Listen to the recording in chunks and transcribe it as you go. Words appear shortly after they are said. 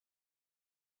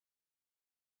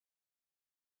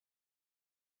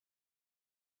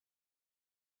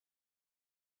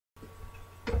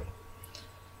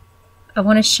I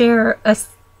want to share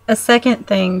a second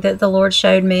thing that the Lord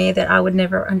showed me that I would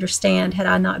never understand had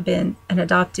I not been an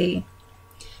adoptee.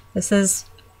 This is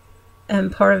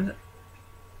part of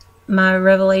my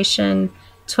Revelation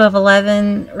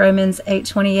 12:11, Romans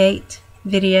 8:28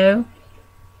 video,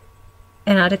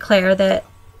 and I declare that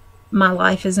my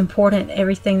life is important.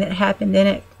 Everything that happened in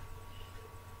it,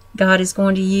 God is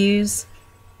going to use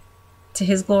to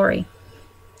His glory.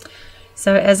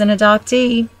 So as an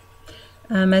adoptee,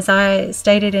 as I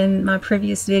stated in my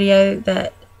previous video,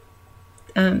 that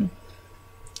I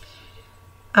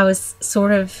was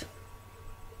sort of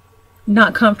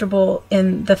not comfortable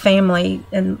in the family,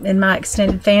 in my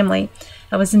extended family.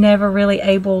 I was never really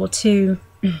able to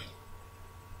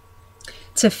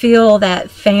feel that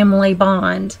family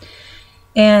bond.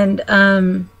 And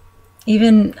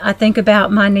even I think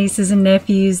about my nieces and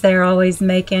nephews, they're always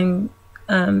making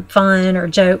fun or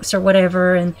jokes or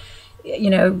whatever. And, you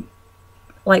know,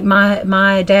 like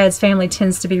my dad's family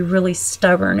tends to be really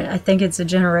stubborn. I think it's a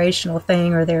generational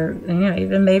thing, or they're, you know,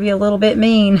 even maybe a little bit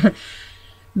mean.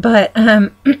 But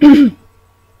I'm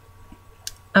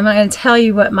not going to tell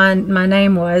you what my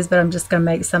name was, but I'm just going to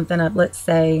make something up. Let's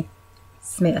say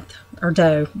Smith or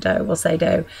Doe. We'll say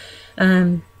Doe.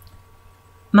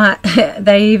 My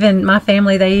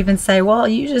family, they even say, well,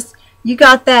 you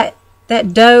got that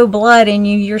Doe blood in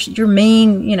you. You're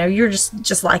mean. You know, you're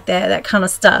just like that kind of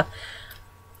stuff.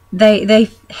 They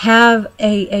have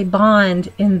a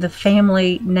bond in the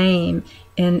family name,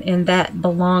 in that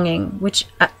belonging, which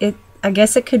I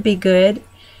guess it could be good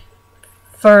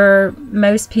for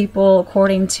most people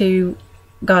according to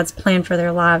God's plan for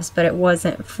their lives, but it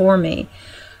wasn't for me.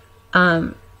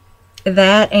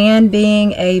 That and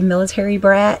being a military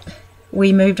brat,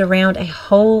 we moved around a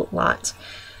whole lot.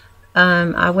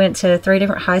 I went to 3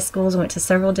 different high schools, went to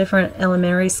several different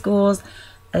elementary schools.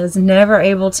 I was never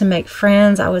able to make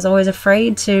friends. I was always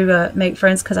afraid to make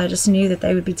friends because I just knew that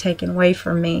they would be taken away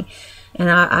from me. And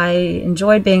I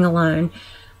enjoyed being alone.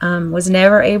 Was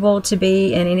never able to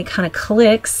be in any kind of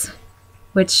cliques,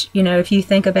 which, you know, if you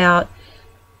think about,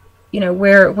 you know,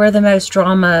 where the most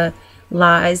drama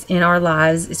lies in our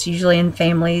lives, it's usually in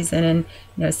families and in,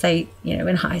 you know, say, you know,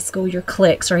 in high school, your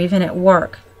cliques, or even at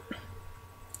work.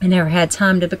 I never had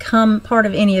time to become part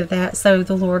of any of that, so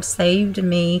the Lord saved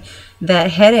me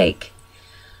that headache.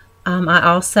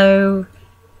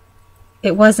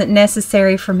 It wasn't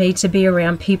necessary for me to be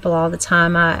around people all the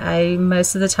time. I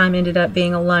most of the time ended up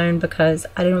being alone because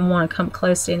I didn't want to come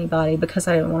close to anybody, because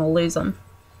I didn't want to lose them.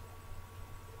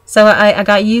 So I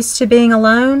got used to being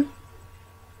alone.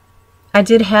 I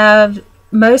did have,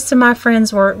 most of my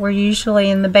friends were usually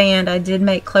in the band. I did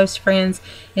make close friends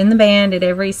in the band at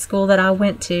every school that I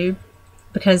went to,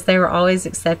 because they were always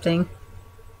accepting.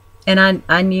 And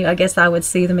I knew, I guess I would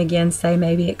see them again, say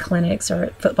maybe at clinics or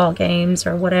at football games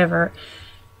or whatever.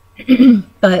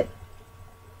 But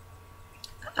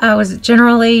I was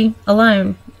generally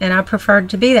alone, and I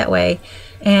preferred to be that way.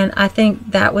 And I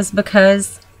think that was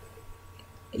because,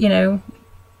 you know,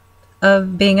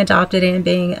 of being adopted and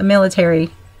being in a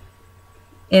military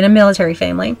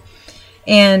family.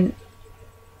 And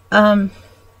God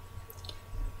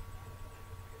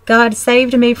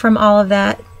saved me from all of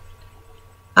that.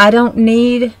 I don't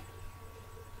need,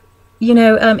 you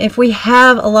know, if we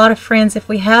have a lot of friends, if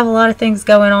we have a lot of things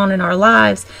going on in our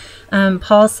lives,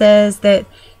 Paul says that,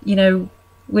 you know,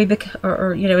 we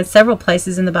or you know, in several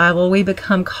places in the Bible, we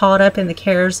become caught up in the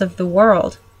cares of the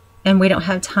world, and we don't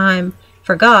have time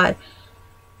for God.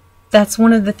 That's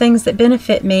one of the things that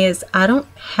benefit me, is I don't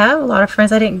have a lot of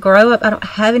friends. I didn't grow up. I don't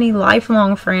have any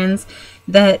lifelong friends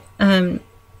that I'm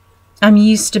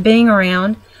used to being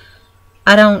around.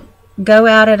 I don't go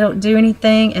out, I don't do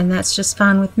anything, and that's just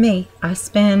fine with me. I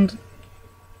spend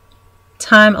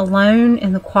time alone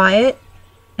in the quiet,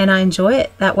 and I enjoy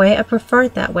it that way. I prefer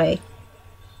it that way,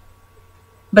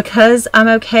 because I'm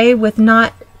okay with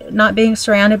not being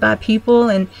surrounded by people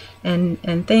and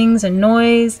things and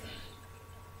noise.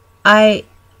 I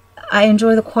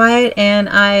enjoy the quiet, and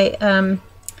I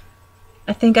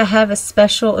think I have a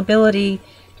special ability,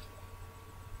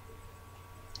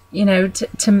 you know,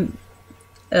 to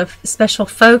a special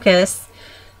focus,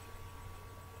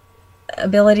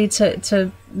 ability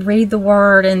to read the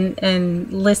Word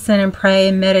and listen and pray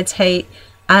and meditate.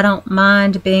 I don't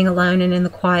mind being alone and in the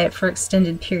quiet for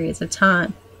extended periods of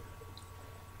time.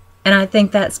 And I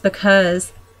think that's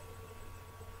because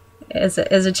as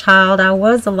a child, I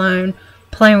was alone,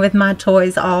 playing with my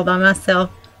toys all by myself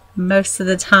most of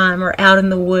the time, or out in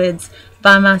the woods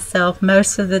by myself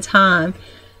most of the time.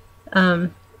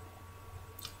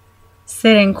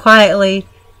 Sitting quietly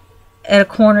at a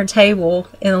corner table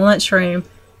in the lunchroom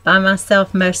by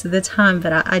myself most of the time,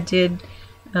 but I did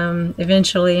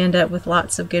eventually end up with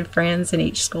lots of good friends in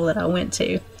each school that I went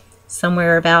to,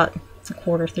 somewhere about a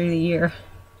quarter through the year.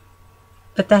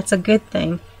 But that's a good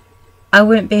thing. I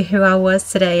wouldn't be who I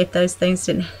was today if those things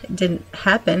didn't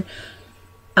happen.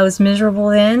 I was miserable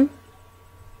then,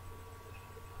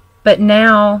 but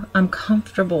now I'm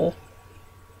comfortable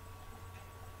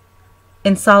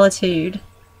in solitude,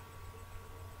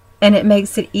 and it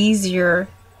makes it easier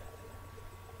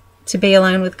to be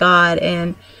alone with God,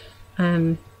 and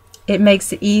it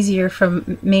makes it easier for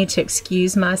me to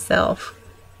excuse myself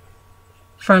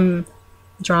from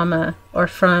drama or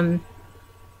from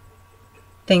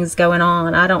things going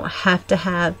on. I don't have to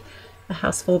have a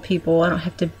house full of people. I don't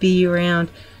have to be around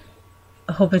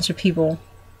a whole bunch of people.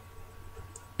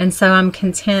 And so I'm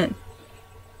content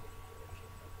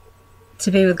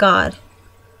to be with God.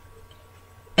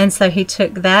 And so he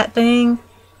took that thing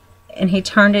and he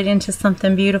turned it into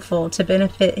something beautiful to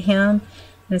benefit him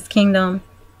and his kingdom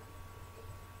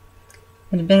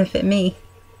and to benefit me,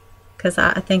 because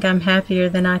I think I'm happier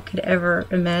than I could ever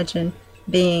imagine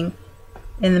being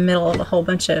in the middle of a whole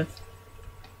bunch of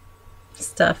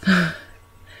stuff.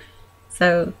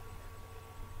 So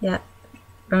yeah,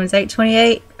 Romans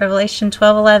 8:28, Revelation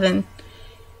 12:11.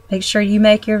 Make sure you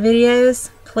make your videos.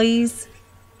 Please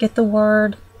get the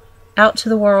word out to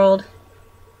the world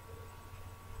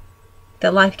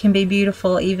that life can be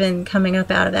beautiful even coming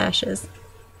up out of ashes.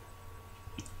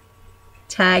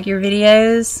 Tag your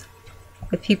videos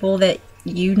with people that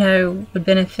you know would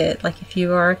benefit. Like if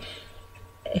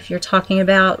you're talking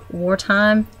about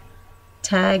wartime,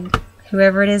 tag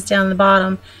whoever it is down the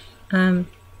bottom.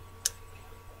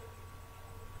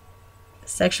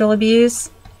 Sexual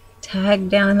abuse, tag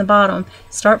down in the bottom.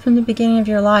 Start from the beginning of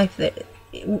your life. That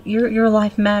your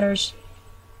life matters.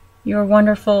 You're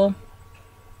wonderful.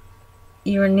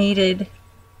 You're needed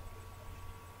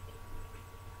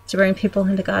to bring people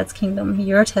into God's kingdom.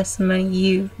 Your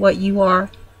testimony, what you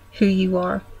are, who you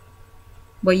are,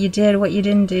 what you did, what you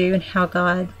didn't do, and how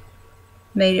God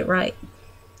made it right.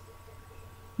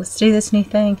 Let's do this new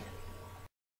thing.